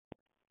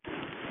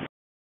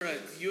Right,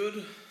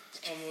 Yud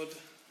Amud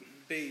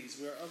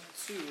Beis. We're up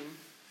to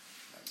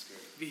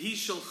V'hi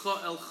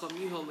shalcha el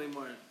chamiha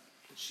le'mar.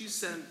 She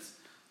sent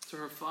to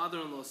her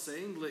father-in-law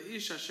saying,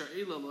 Le'ish asher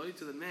eila loi,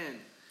 to the man,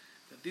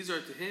 that these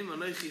are to him,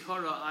 Anochi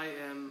hara, I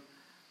am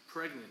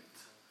pregnant.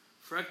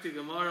 Frekti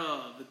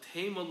Gemara,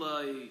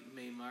 V'teimalai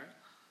meimar.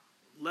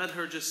 Let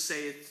her just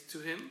say it to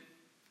him.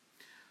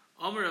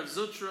 Amar Rav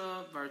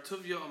Zutra, Bar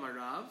Tuvia, Amar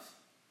Rav.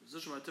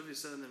 Zutra Bar Tuvia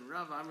said in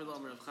Rav, Amar Lo,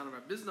 Amar Rav Chana,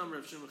 Bar Bizna, Amar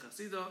Rav Shimon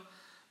Chasida,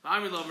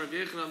 Amar Lo, Amar Rav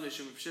Yechonam,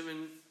 Neshim Rav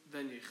Shimon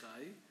ben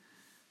Yechai.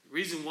 The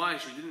reason why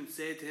she didn't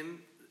say it to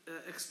him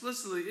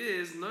explicitly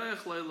is,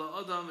 Noach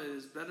Leila Adam, it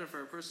is better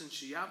for a person,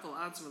 Shiyapal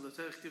Atzma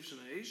L'Teich Kivshan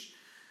Aish,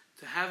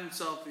 to have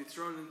himself be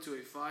thrown into a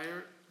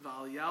fire,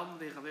 V'al Yalm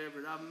Dechaver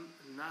B'Rabim,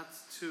 not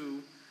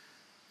to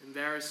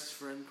embarrass his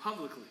friend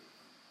publicly.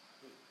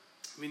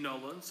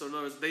 Minolan. So in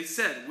other words, they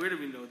said, where do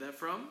we know that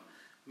from?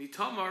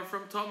 Mitamar,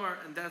 from Tamar,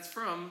 and that's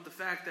from the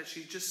fact that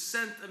she just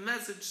sent a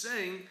message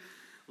saying,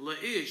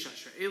 La'ish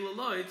asher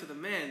elaloi, to the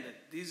man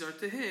that these are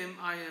to him,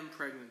 I am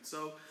pregnant.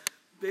 So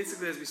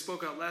basically, as we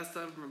spoke out last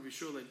time from Rabbi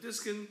Shulei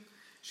Diskin,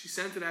 she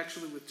sent it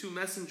actually with two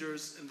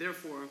messengers, and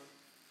therefore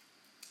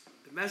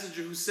the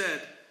messenger who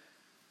said,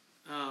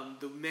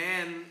 the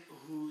man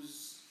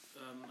whose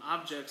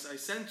objects I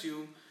sent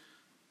you,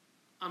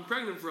 I'm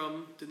pregnant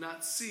from, did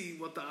not see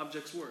what the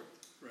objects were.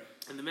 Right.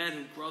 And the man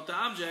who brought the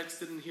objects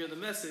didn't hear the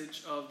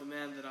message of the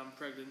man that I'm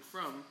pregnant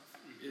from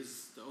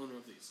is the owner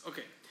of these.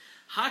 Okay.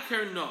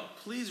 Haker no,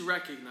 please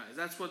recognize.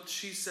 That's what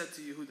she said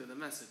to Yehuda, the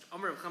message.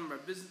 Amar Rav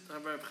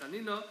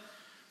Chanina,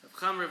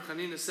 Rav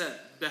Chanina said,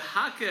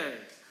 Behaker,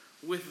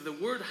 with the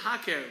word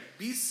haker,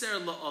 biser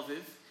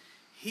la'aviv,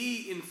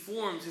 he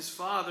informed his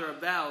father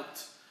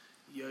about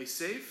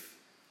Yosef,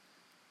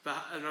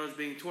 and I was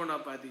being torn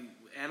up by the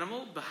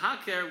animal.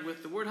 Behaker,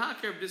 with the word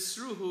haker,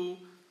 bisruhu,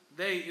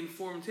 they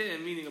informed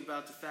him, meaning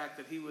about the fact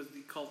that he was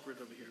the culprit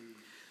over here.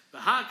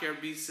 Behaker,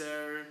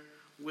 biser,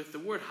 with the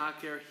word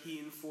haker, he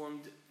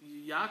informed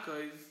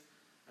Yaakov,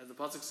 as the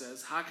pasuk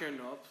says, haker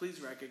no,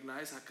 please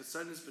recognize,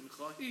 hakasanis ben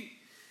chahi,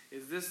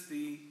 is this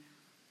the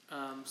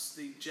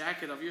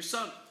jacket of your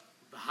son?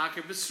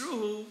 Behaker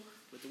bisruhu,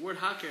 with the word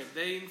haker,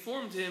 they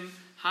informed him,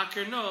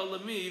 haker no,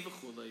 lami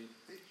v'chulei.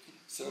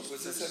 So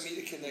was this a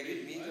mida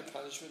keneged mida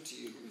punishment to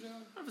you?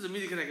 It was a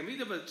mida keneged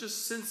mida, but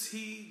just since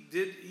he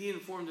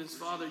informed his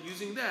father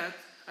using that,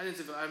 I didn't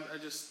say, I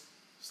just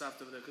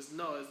stopped over there, because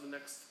no is the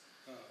next,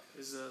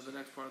 the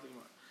next part of the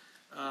Gemara.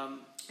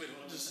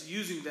 Just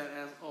using that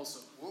as also.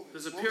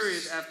 There's a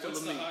period after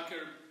what's Lami. The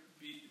haker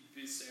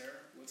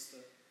biser? What's the...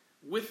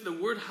 With the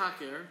word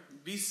haker,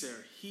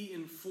 biser, he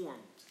informed.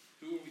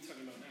 Who are we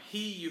talking about now?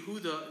 He,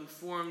 Yehuda,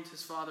 informed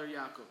his father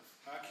Yaakov.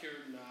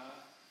 Haker na...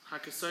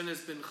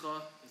 Hakasoines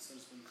bincha.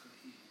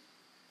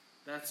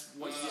 That's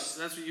what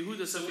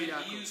Yehuda said for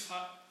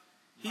Yaakov.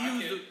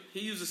 He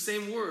used the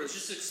same word. It's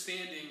just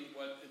expanding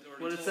what it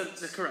already told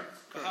us. Correct.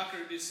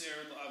 Haker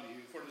biser l'Avi, he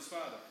informed his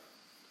father.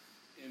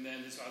 And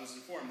then his father's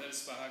informed. Then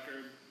it's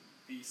Bahaker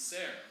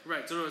biser.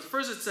 Right. So in other words,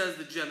 first it says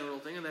the general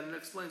thing, and then it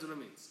explains what it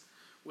means.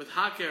 With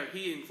Haker,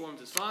 he informed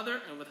his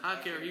father, and with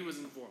Haker, he was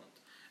informed.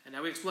 And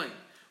now we explain.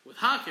 With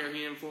Haker,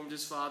 he informed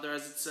his father,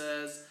 as it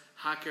says,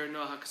 Haker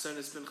no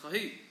hakasonis ben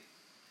chahi.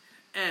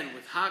 And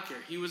with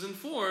Haker, he was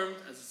informed,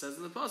 as it says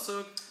in the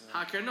pasuk,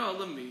 Haker no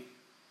lami.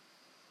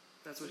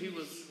 That's what he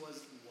was. He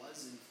was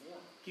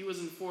informed. He was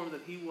informed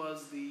that he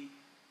was the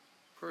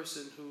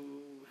person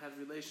who had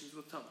relations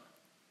with Tamar.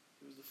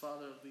 He was the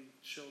father of the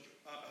children.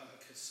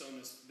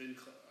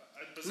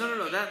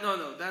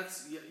 No.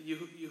 That's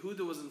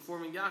Yehuda was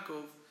informing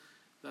Yaakov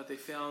that they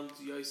found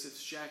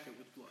Yosef's jacket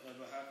with blood.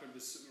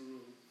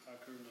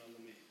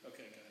 Okay, got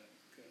it.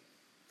 Good.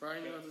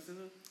 Brian, you understand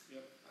that?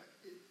 Yep.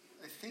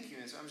 I think you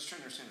answered. I'm just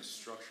trying to understand the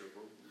structure.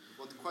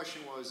 What the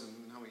question was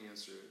and how we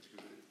answer it.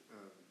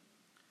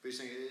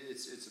 Basically,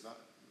 it's about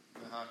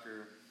the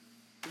hacker.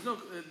 There's no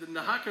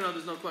the hacker. No,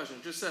 there's no question.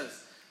 It just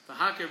says the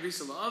hacker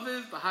bisa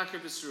la'aviv, the hacker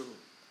bisruhu,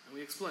 and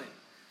we explain.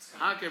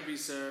 Haker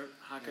biser,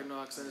 haker no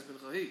haksanis ben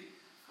chahi,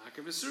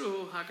 haker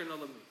bisruhu, haker no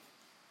lami.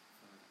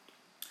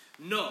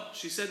 No,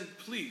 she said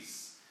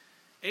please.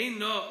 Ein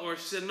no, or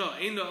she said no.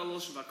 Ein no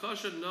alosh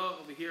bakasha. No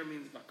over here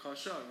means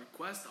bakasha, a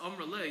request.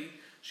 Amrlei.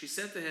 She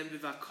said to him,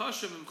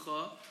 "Bivakasha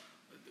mimcha,"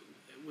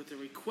 with a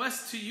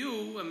request to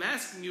you. I'm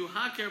asking you,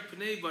 haker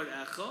pnei bar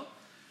echa,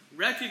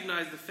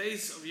 recognize the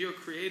face of your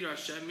Creator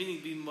Hashem, meaning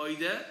be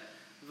moide,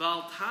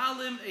 val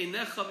talim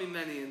einecha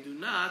mimeni, and do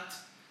not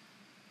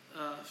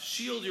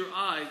shield your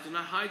eyes, do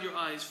not hide your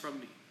eyes from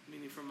me,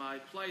 meaning from my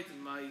plight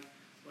and my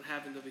what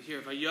happened over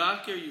here.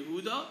 Vayaker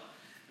Yehuda,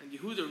 and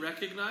Yehuda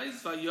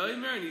recognized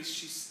Vayomer,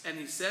 and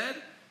he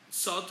said,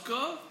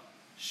 Tzadka,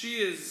 she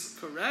is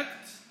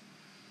correct.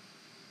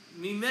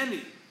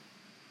 Mimeni,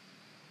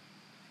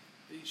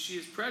 she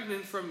is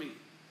pregnant from me.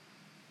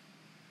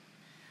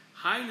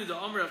 Hainu the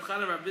Amr of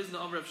Chana Bar Bizna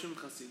Amr of Shimon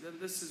Chasida. And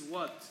this is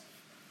what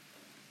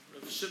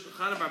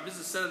Chana Bar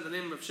Bizna said in the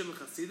name of Shimon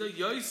Chasida.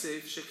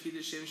 Yosef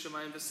Shekhidah Shem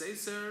Shemayim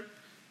V'Seiser.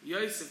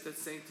 Yosef that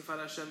sanctified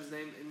Hashem's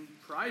name in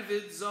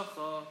private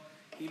Zacha.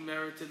 he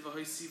merited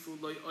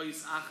v'hoisifu loy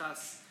ois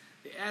achas.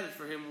 They added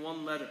for him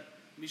one letter.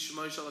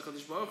 Mishmai Shalach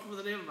HaKadosh Baruch Hu,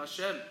 the name of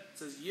Hashem. It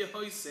says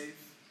Yehoisef.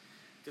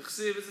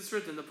 Tichsiv, as it's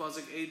written, the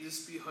pasuk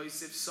Eidis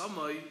Behoisef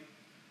Samai.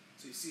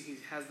 So you see, he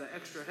has that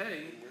extra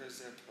hey. Where is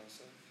that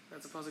pasuk?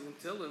 That's a pasuk in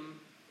Tillim,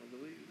 I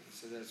believe.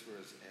 So that's where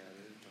it's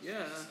added.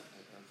 Yeah.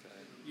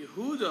 Okay.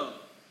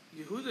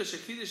 Yehuda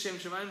Shekida Shem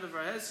Shemayim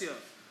V'Varhesia.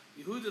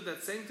 Yehuda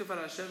that sanctified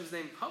Hashem's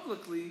name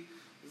publicly.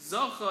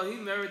 Zacha, he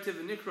merited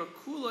v'nikra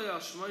kulay al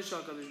Shmai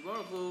Shal HaKadosh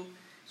Baruch Hu.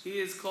 He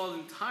is called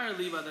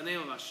entirely by the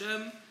name of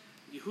Hashem.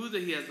 Yehuda,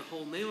 he has the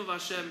whole name of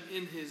Hashem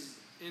in his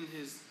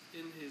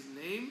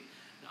name.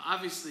 Now,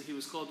 obviously, he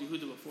was called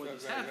Yehuda before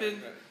this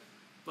happened. Right.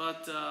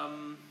 But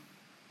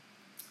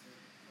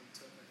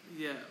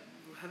yeah,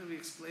 how do we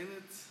explain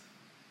it?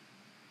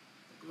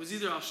 It was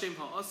either Al Shem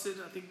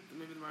HaAsid. I think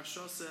maybe the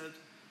Maharsha said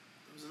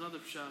there was another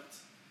pshat.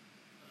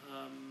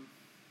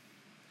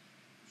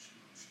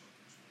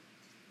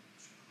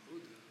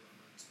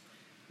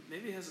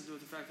 Maybe it has to do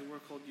with the fact that we're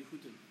called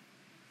Yehudim.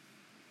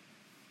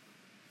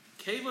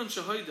 Kevan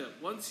Shahoida,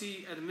 once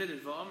he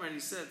admitted, Va'amar, and he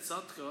said,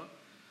 Satka,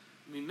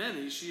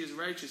 Mimeni, she is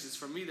righteous, it's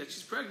from me that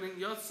she's pregnant.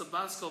 Yotza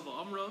Baskal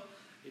Va'amra,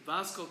 a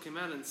Baskal came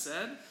out and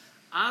said,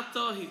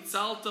 Ata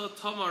Hitzalta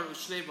Tamar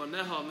Ushnei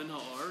Baneha Min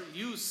Ha'ar,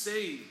 you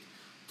saved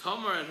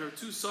Tamar and her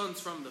two sons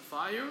from the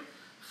fire.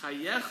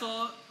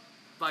 Chayecha,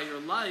 by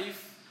your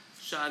life,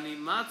 Shani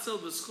Matzel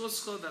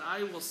B'schuscha, that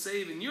I will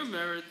save in your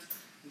merit.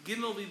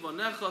 Gimel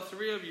Bibanecha,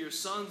 three of your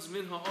sons,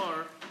 Min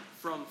Ha'ar,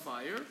 from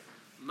fire.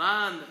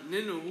 Man,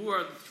 Ninu, who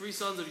are the three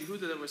sons of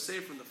Yehuda that were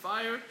saved from the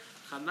fire?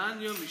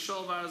 Hananya,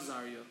 Mishal,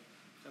 Azariah.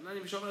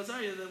 Hananya, Mishal,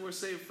 Azariah that were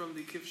saved from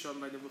the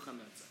Kivshon by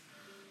Nebuchadnezzar.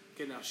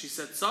 Okay, now she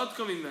said, Tzad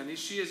coming many,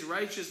 she is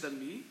righteous than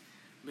me.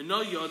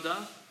 Mino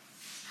Yoda.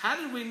 How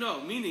did we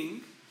know?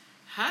 Meaning,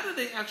 how did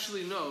they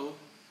actually know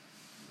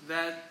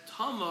that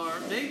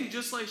Tamar, maybe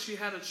just like she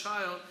had a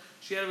child,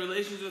 she had a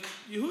relationship with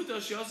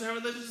Yehuda, she also had a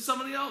relationship with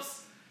somebody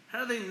else?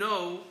 How do they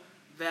know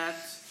that?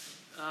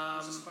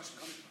 Where's this question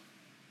coming from?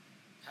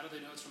 How do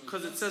they know it's from?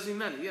 Because it says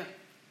Mimeni, yeah.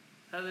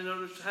 How do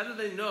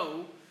they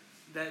know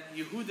that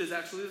Yehuda is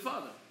actually the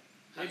father?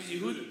 Maybe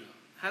Yehuda know?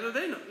 How do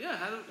they know? Yeah,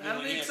 how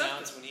do they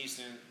accept it?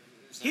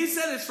 He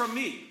said it's from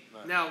me.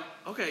 Right. Now,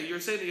 okay, you're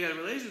saying that you had a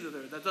relationship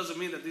with her. That doesn't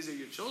mean that these are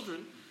your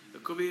children.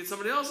 It could be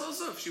somebody else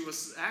also. If she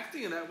was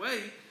acting in that way,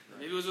 right.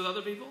 Maybe it was with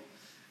other people.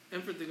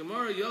 And for the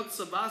Gemara,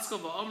 Yotza Baskal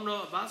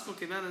Va'amra, Baskal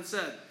came out and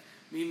said,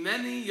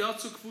 Mimeni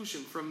Yotzu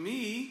Kvushim. From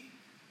me,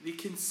 the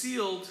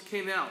concealed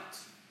came out.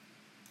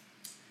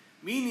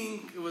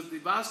 Meaning, it was the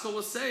Baskal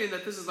was saying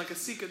that this is like a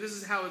secret. This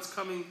is how it's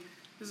coming.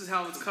 This is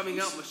how it's coming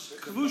out.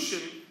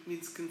 Kvushim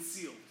means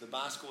concealed. The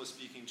Baskal was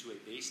speaking to a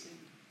beis din.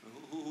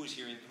 Who was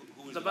hearing?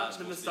 Who was the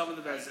Baskal speaking?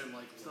 The beis din,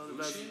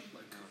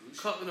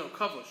 no,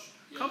 kavush.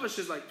 Yeah. Kavush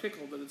is like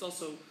pickle, but it's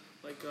also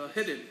like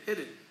hidden.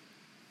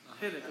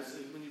 Because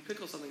when you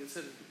pickle something, it's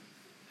hidden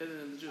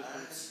in the juice. I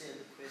understand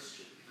the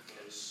question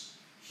because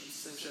she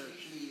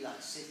specifically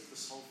set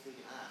this whole thing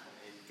up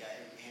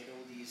and had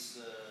all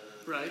these.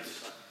 Right.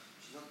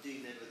 She's not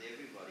doing that with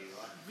everybody,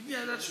 right? But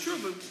yeah, that's true.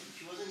 But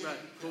she wasn't right.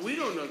 But we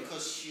don't know that.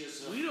 Because she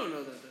is. We don't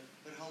know that.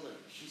 But hold on,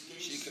 she's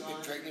getting. She could be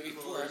pregnant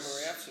before him or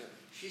after.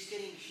 She's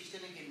going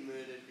to get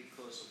murdered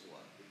because of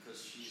what? Because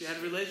she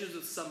had relations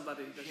with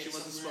somebody that she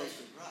wasn't supposed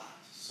to. Right.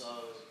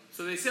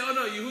 So they say, oh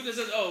no, Yehuda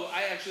says, oh,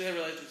 I actually had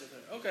relations with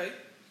her. Okay.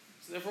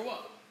 So therefore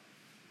what?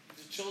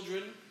 The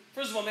children.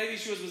 First of all, maybe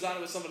she was Mizana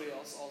with somebody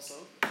else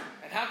also.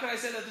 And how can I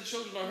say that the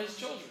children are his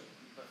children?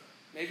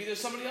 Maybe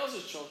there's somebody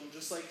else's children,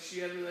 just like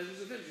she had relations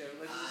with him. She had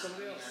relations with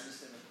somebody else. I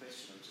understand the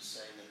question. I'm just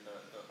saying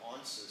that the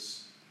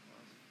answers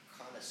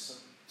kind of.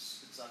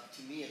 It's like,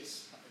 to me,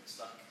 it's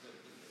like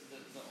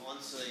the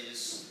answer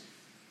is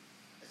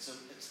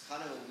it's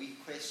kind of a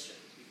weak question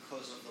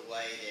because of the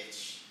way that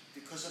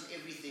because of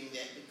everything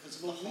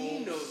because of the whole.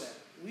 We know that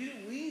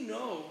we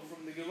know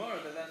from the Gemara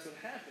that that's what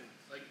happened.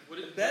 Like what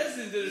did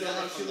Bezdin didn't know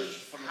how she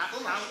was. How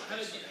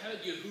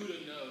did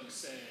Yehuda know to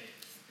say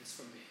it's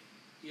from me?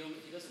 He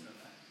doesn't know that.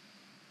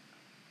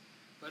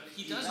 But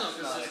he does know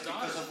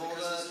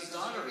because his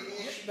daughter.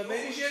 But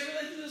maybe she had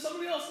relations with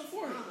somebody else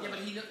before him. Yeah, but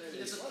he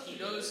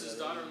knows his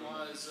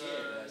daughter-in-law is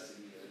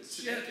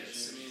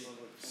Tzedekis.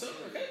 So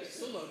okay,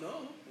 still don't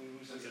know.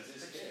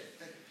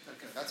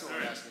 That's what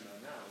we're asking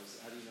about now. Is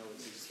how do you know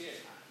it's his kid?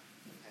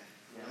 Okay.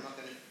 I'm not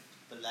going to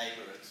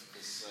belabor it.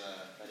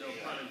 No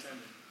pun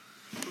intended.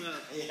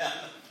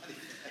 Yeah.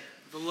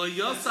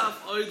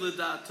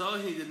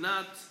 He did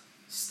not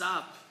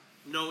stop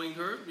knowing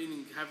her,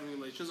 meaning having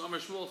relations. Amar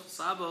Shmuel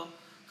Saba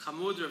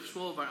Chamud Rav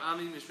Shmuel Bar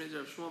Ami Mishmei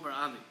Rav Shmuel Bar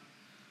Ami.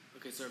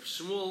 Okay, so Rav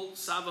Shmuel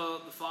Saba,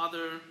 the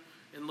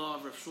father-in-law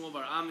of Rav Shmuel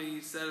Bar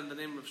Ami, said in the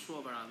name of Rav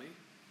Shmuel Bar Ami.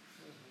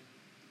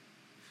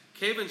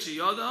 Kevan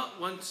Shiyada,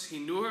 once he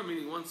knew her,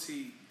 meaning once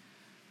he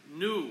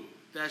knew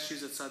that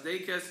she's a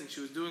tzaddikas and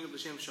she was doing it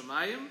l'shem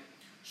shamayim,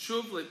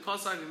 Shuv le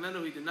pasag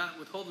imenu, he did not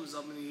withhold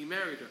himself, meaning he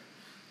married her.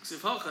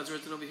 Ksiv Hacha is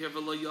written over here,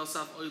 v'lo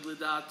yosaf oid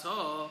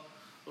l'da'ata.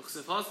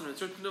 Ksiv Hasan,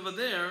 it's written over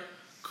there,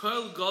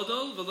 Kol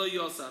Gadol V'lo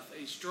Yosaf,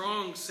 a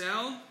strong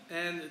sound,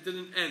 and it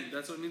didn't end.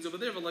 That's what it means over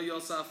there, V'lo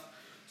Yosaf.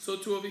 So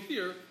too over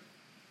here,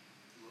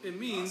 it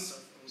means...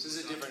 This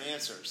is a different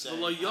answer.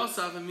 V'lo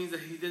Yosaf, it means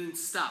that he didn't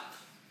stop.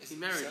 He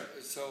married her.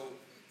 So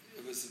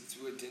it was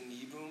through a din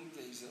yibum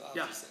that he's allowed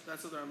to say? Yeah,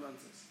 that's what the Ramban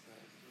says.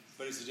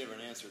 But it's a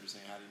different answer to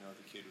saying, how do you know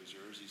the kid was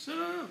yours? You said,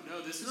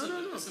 No, this isn't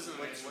an answer to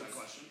that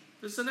question.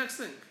 This is the next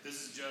thing.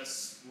 This is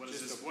just, what is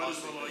Just this? the What is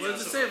possible- V'lo What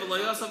does it say? Yosef? V'lo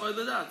Yosaf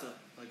Oidadata.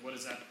 Like, what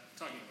is that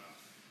talking about?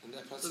 And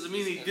that Does it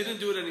mean he didn't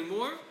do it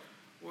anymore,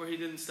 or he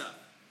didn't stop?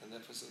 And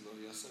that person, Lo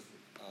Yosef,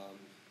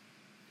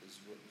 is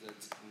what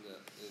that's in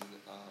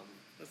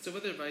Let's do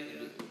it there, right?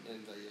 in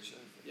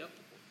Vayeshev. Yep.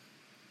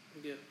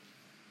 Yeah.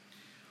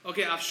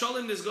 Okay,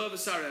 Avshalom Nizgo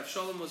B'Sarei.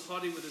 Avshalom was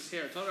haughty with his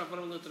hair. Torah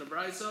Avshalom learned to the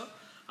Brayso.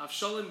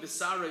 Avshalom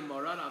B'Sarei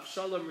Moran.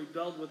 Avshalom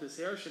rebelled with his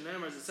hair.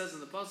 Shenemar, as it says in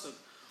the pasuk,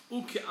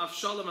 Uke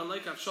Avshalom and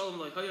like Avshalom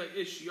Loihoya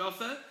Ish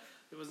Yofeh.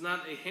 It was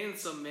not a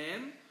handsome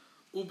man.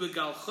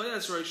 Ubegal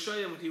Choyas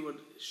Roishoyim, when he would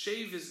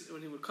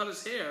when he would cut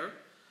his hair.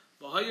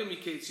 V'Hoya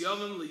Miketz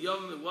Yomim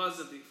LeYomim. It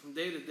was from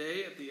day to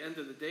day, at the end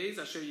of the days.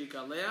 Asher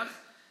Yigaleach,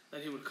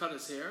 that he would cut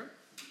his hair.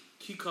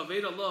 Ki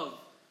Kaveda Love,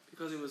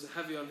 because it was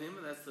heavy on him,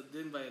 and that's the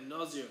din by a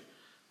Nazir.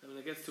 And when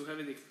it gets too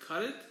heavy, they can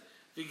cut it.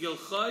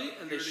 Vigilchai,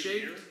 and they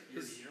shaved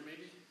his. Year,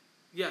 maybe?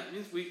 Yeah, it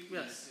means we.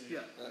 Yes, yeah.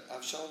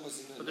 Avshalom was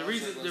in But the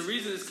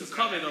reason is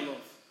kikaved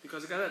alof,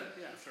 because it got heavy.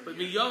 Yeah, after But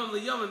a year. miyamim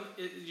liyamim,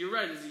 you're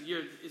right. Is a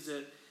year.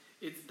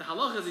 It's the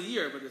halacha is a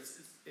year, but it's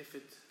if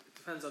it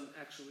depends on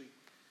actually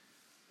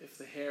if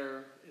the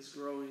hair is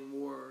growing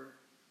more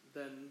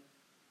than.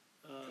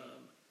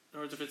 In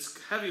other words, if it's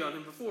heavy on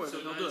him before, So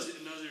then he'll do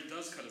it. Nazir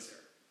does cut his hair.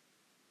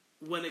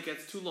 When it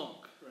gets too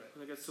long. Right.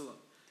 When it gets too long.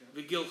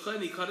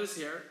 Vigilchai, he cut his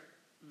hair.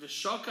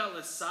 V'shaka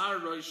l'sar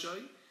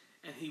roishoy,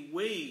 and he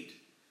weighed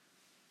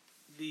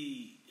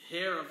the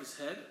hair of his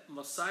head.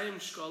 Masayim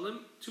shkolim,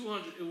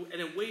 200,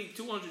 and it weighed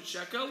 200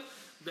 shekel.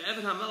 The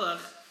Even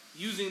HaMelech,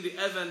 using the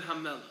Even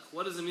HaMelech.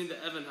 What does it mean, the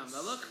Even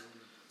HaMelech?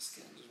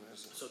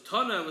 So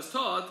Tana was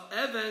taught,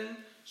 Even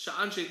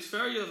sha'anshe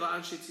Tveria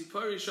va'anshe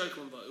Tzipari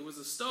shayklum ba. It was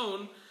a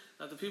stone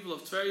that the people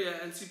of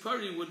Tveria and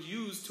Tzipari would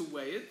use to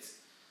weigh it.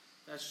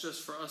 That's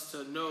just for us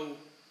to know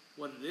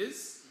what it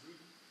is.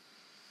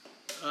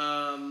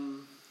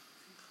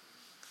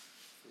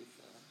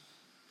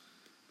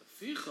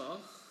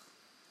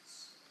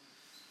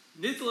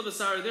 Nitla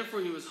Basari,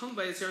 therefore he was hung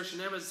by his hair.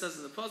 Shenem, as it says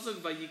in the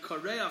pasuk,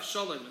 Vayikarei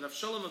Avshalom, and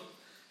Avshalom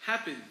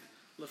happened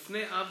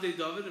Lefnei Avdei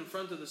David, in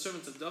front of the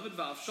servants of David.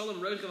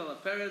 Va'Avshalom Reichav al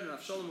Pered, and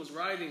Avshalom was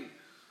riding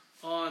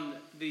on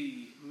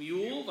the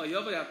mule.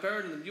 Vayavai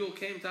Pered, and the mule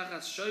came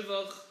Tachas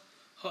Shoivach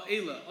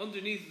Ha'ela,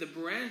 underneath the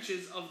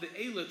branches of the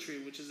Ela tree,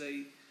 which is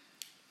a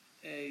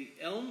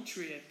elm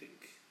tree, I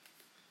think.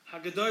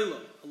 Hagadoilo,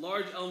 a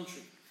large elm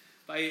tree.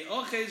 By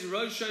Ochez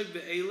Roshay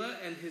Be'ela,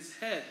 and his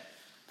head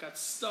got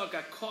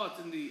caught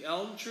in the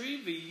elm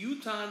tree.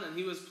 V'Yutan, and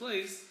he was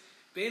placed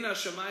Bein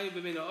HaShamayim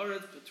Bein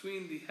HaOretz,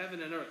 between the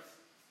heaven and earth.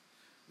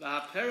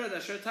 V'Hapered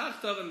Asher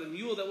Tachtav, and the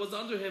mule that was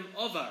under him,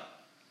 Ovar,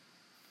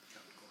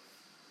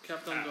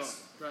 kept on going.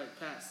 Right,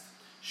 passed.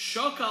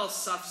 Shokal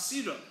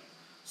Safsira.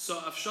 So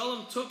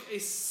Avshalom took a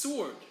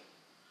sword.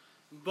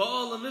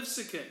 Baal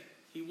Amifsike.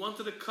 He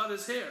wanted to cut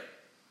his hair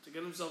to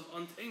get himself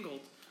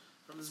untangled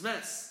from his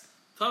mess.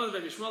 Talmud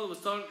Rabbi Shmuel was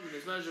talking with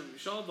his manager of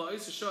Yishal, but I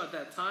used to show at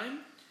that time.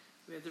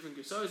 We had different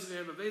Gersois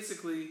here, but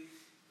basically,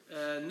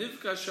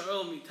 Nivka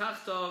Sha'ol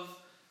Mitachtav,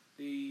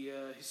 he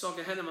saw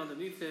Gehenim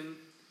underneath him,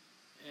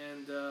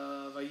 and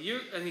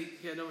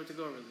he had nowhere to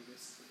go really,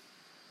 basically.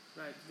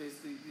 Right,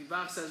 basically, the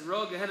Bach says,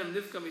 Ro Gehenim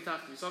Nivka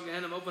Mitachtav. He saw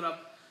Gehenim open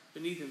up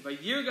beneath him.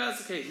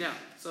 Vayirgaz, okay, now,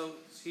 so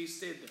he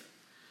stayed there.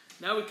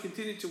 Now we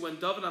continue to when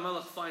David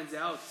HaMelech finds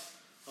out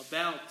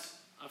about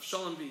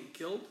Avshalom being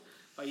killed.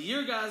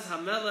 Vayirgaz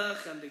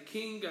HaMelech, and the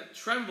king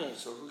trembled.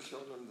 So who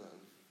killed him then?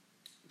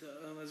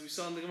 As we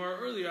saw in the Gemara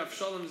earlier,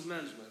 Avshalom's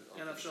men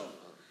and Avshalom.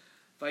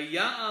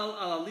 Vaya'al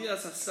al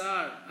Aliyas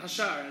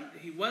Hashar,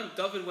 and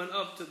David went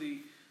up to the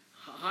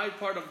high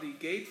part of the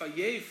gate,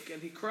 Vayevk,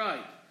 and he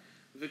cried.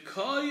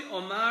 V'koi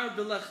Omar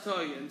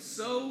B'lechtoi, and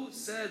so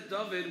said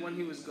David when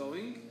he was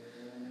going,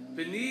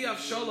 B'ni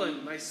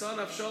Avshalom, my son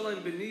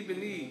Avshalom,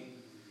 B'ni,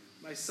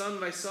 my son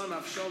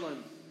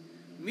Avshalom.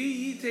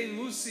 Mi yitein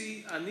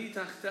musi ani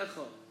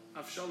tachtecha,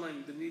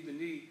 Avshalom,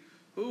 B'ni.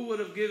 Who would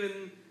have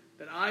given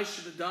that I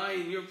should die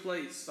in your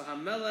place?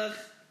 V'hamelech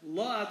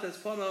lo'at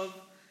esponov,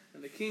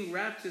 and the king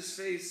wrapped his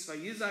face.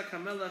 V'yizak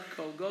hamelech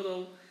kol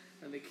godol,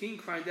 and the king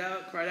cried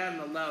out in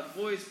a loud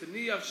voice,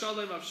 B'ni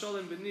Avshalom,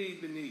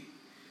 B'ni.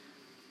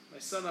 My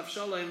son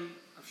Avshalom,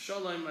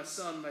 my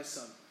son.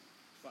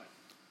 Fine.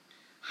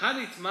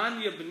 Hanit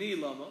manya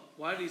b'ni lama.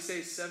 Why did he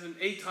say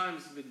 8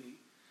 times b'ni?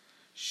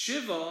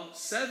 Shiva,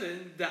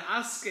 7, the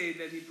aske,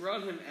 that he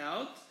brought him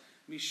out,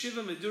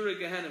 mishiva medura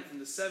gehenim, from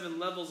the 7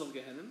 levels of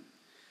gehenim.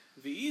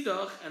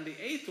 V'idach, and the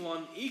 8th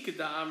one,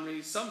 ikeda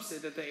amri, some say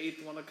that the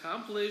 8th one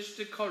accomplished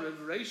the korev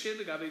reishe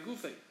legabe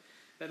gufe,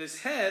 that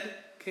his head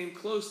came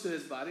close to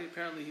his body.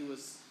 Apparently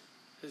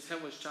his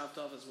head was chopped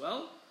off as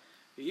well.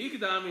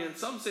 And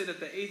some say that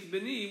the 8th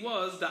bini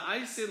was the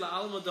Aise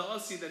la'alma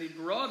da'asi, that he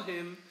brought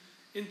him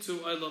into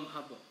Olam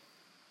Haba.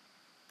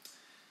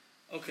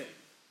 Okay,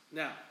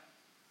 now,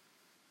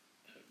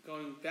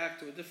 going back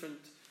to a different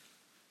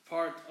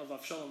part of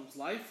Avshalom's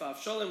life.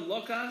 Avshalom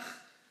lokach,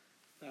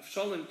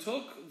 Avshalom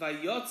took,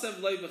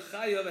 vayotzev loy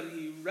b'chayav, and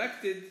he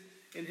erected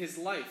in his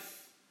life.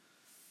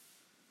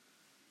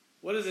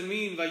 What does it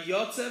mean?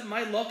 Vayotzev,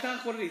 my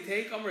lokach, what did he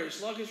take? Amar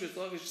Rish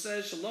Lakish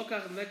says,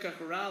 shalokach mekach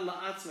ra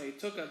la'atzma. He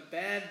took a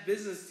bad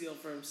business deal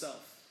for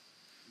himself.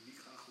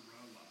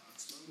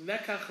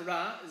 Mekach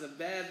ra is a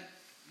bad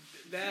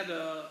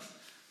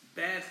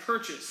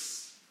purchase.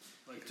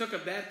 He took a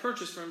bad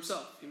purchase for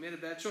himself. He made a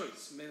bad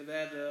choice. He made a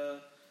bad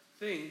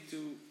thing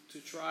to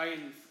try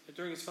and,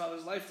 during his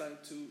father's lifetime,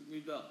 to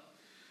rebel.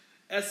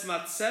 Es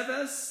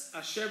matzeves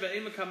asher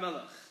be'emek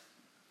hamelech.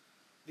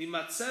 The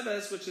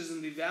matzeves, which is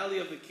in the valley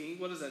of the king,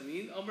 what does that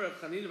mean? Omer Rav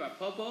Chanina bar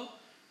Papa.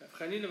 Rav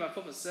Chanina bar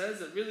Papa says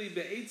that really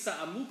be'etza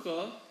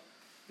amuka,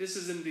 this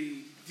is in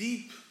the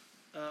deep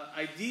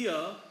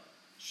idea,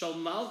 shal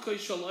malkoi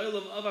shal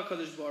olam av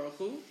HaKadosh Baruch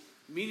Hu,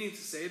 meaning to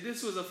say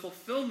this was a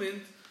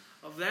fulfillment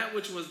of that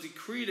which was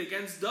decreed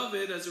against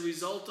David as a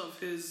result of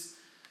his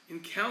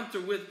encounter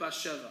with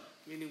Bathsheba.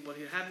 Meaning what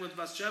he had with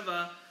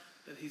Bathsheba,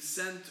 that he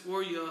sent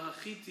Uriah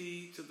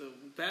Hachiti to the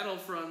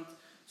battlefront.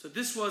 So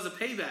this was a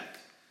payback.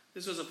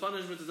 This was a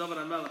punishment to David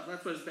HaMelech.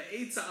 That's what it's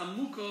Be'etza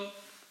Amuka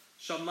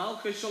Shal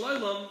Malkei Shal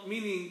Olam,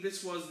 meaning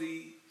this was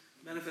the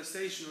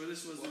manifestation, or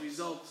this was the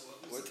result.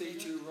 What did he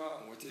do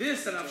wrong?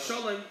 This that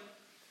Avshalom,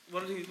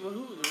 what did he?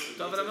 Who?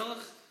 David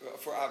HaMelech?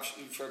 For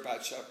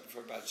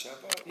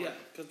Bathsheba? Yeah,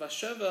 because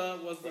Bathsheba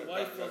was the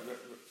wife of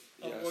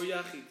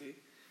Uriah Hachiti.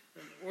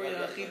 And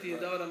Uriah Hachiti and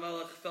David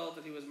HaMelech felt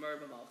that he was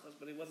married b'malchus,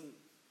 but he wasn't,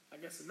 I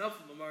guess, enough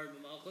of a married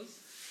b'malchus.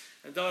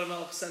 And David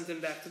HaMelech sent him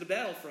back to the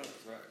battlefront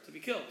to be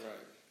killed.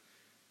 Right.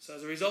 So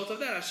as a result of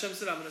that, Hashem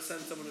said, I'm going to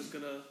send someone who's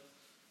going to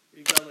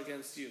rebel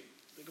against you.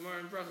 The Gemara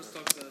in Brachos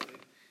talks about it.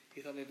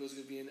 He thought maybe it was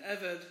going to be an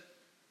Eved.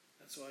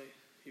 That's why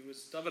David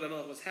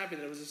HaMelech was happy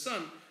that it was his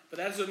son. But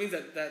that's what it means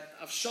that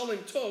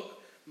Avshalom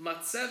took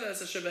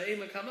Matzeves Asher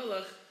Be'emek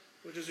HaMelech,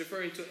 which is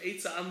referring to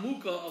Eitza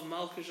Amuka of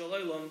Malkei Shal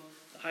Olam,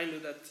 the Hainu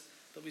that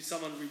there'll be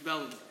someone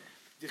rebelling.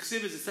 The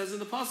Chsiv, it says in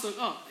the Pasuk,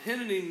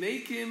 Hineni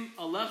Mekim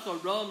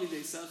Alecha Ra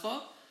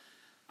Mideisecha,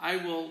 I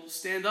will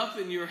stand up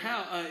in your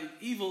house,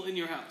 evil in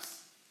your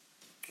house,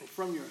 or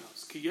from your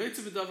house. Ki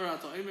Yotze B'davar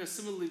HaTa'omer,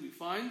 similarly we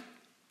find,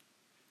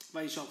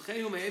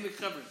 Vayishalchehu Me'emek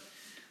Chevron.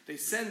 They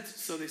sent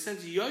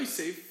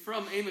Yosef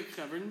from Emek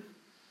Chevron.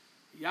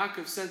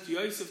 Yaakov sent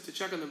Yosef to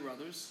check on the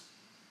brothers.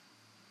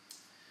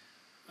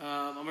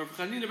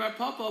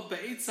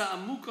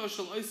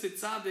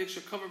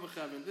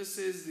 This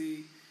is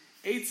the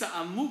Eitza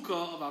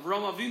Amuka of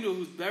Avram Avinu,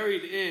 who's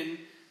buried in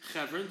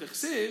Chevron. The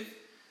Chsiv,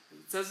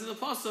 it says in the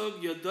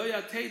Pasuk,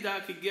 Yodoya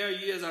Teda Kiger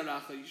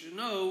Yezaracha. You should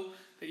know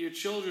that your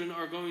children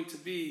are going to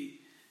be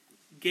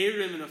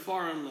Gerim in a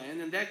foreign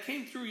land, and that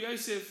came through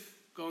Yosef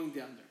going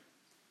down there.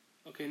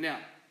 Okay, now,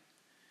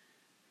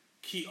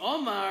 Ki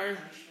Omar.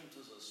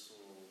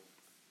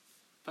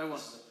 By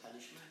what?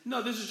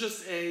 No, this is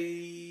just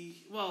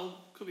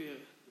could be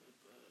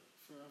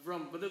for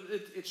Avram, but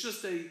it's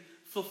just a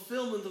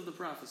fulfillment of the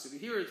prophecy.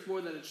 Here it's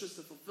more that it's just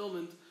a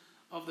fulfillment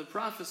of the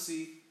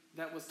prophecy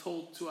that was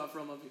told to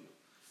Avram Avinu.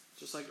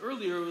 Just like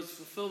earlier, it was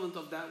fulfillment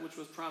of that which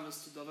was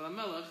promised to David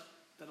HaMelech,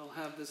 that'll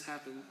have this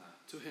happen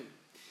to him.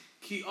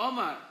 Ki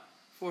Omar,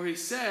 for he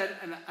said,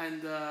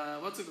 and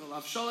what's it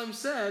called? Avshalom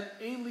said,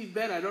 Ein li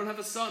ben, I don't have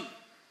a son.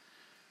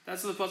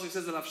 That's what the Pasuk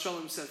says that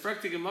Avshalom said.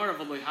 Frekti Gemara,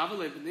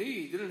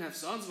 he didn't have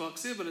sons, but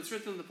it's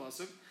written in the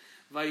Pasuk.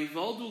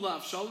 Vayivoldu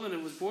la'Avshalom, and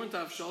it was born to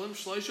Avshalom,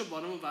 Shloisha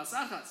banim u'bas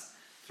achas,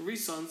 3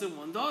 sons and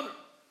 1 daughter.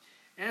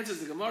 Answers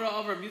the Gemara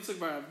of Rav Yitzchak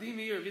bar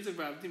Avdimi. Rav Yitzchak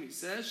bar Avdimi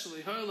says,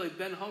 Shleihoyle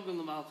ben Hogan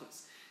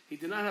l'malchus. He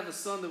did not have a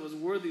son that was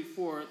worthy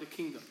for the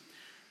kingdom,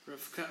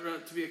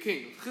 to be a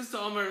king. Rav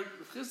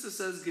Chisda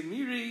says,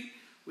 Gemiri,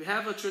 we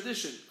have a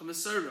tradition, a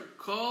Mesorah.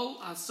 Kol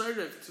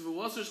hasarev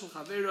t'vuwaser shel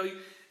chaveroi,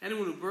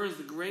 anyone who burns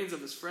the grains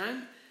of his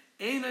friend,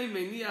 Einay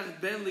meniach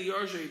ben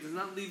liyarsha, he does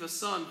not leave a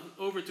son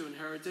over to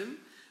inherit him.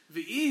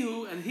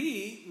 V'ihu, and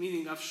he,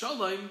 meaning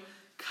Avshalom,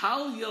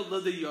 kal yel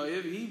l'de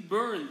Yoav, he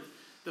burned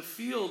the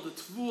field, the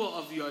tvua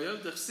of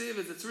Yoav. The chsiv,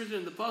 as it's written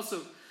in the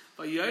pasuk,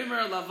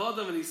 Vayomer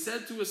lavadam, and he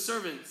said to his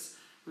servants,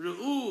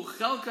 Ru'u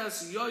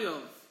chelkas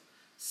Yoav,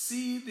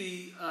 see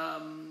the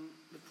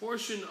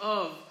portion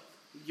of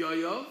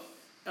Yoav,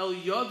 El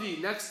Yadi,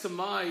 next to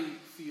my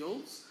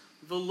fields,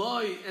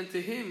 V'loi, and to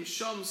him,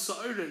 Sham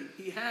Sa'urin,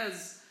 he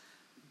has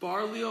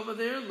barley over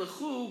there,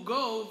 Lechu,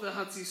 go,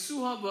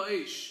 v'hatzisuha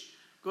ba'esh,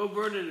 go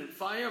burn it in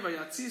fire,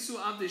 v'yatzisu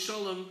avdei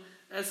shalom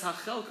es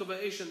hachelka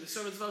ba'esh, and the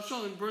servants of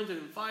Avshalom burned it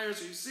in fire,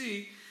 so you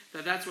see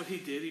that that's what he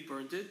did, he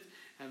burnt it,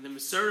 and the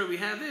Mesorah we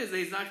have is that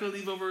he's not going to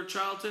leave over a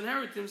child to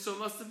inherit him, so it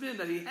must have been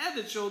that he had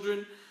the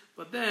children,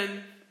 but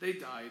then they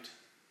died.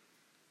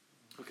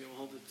 Okay, we'll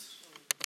hold it.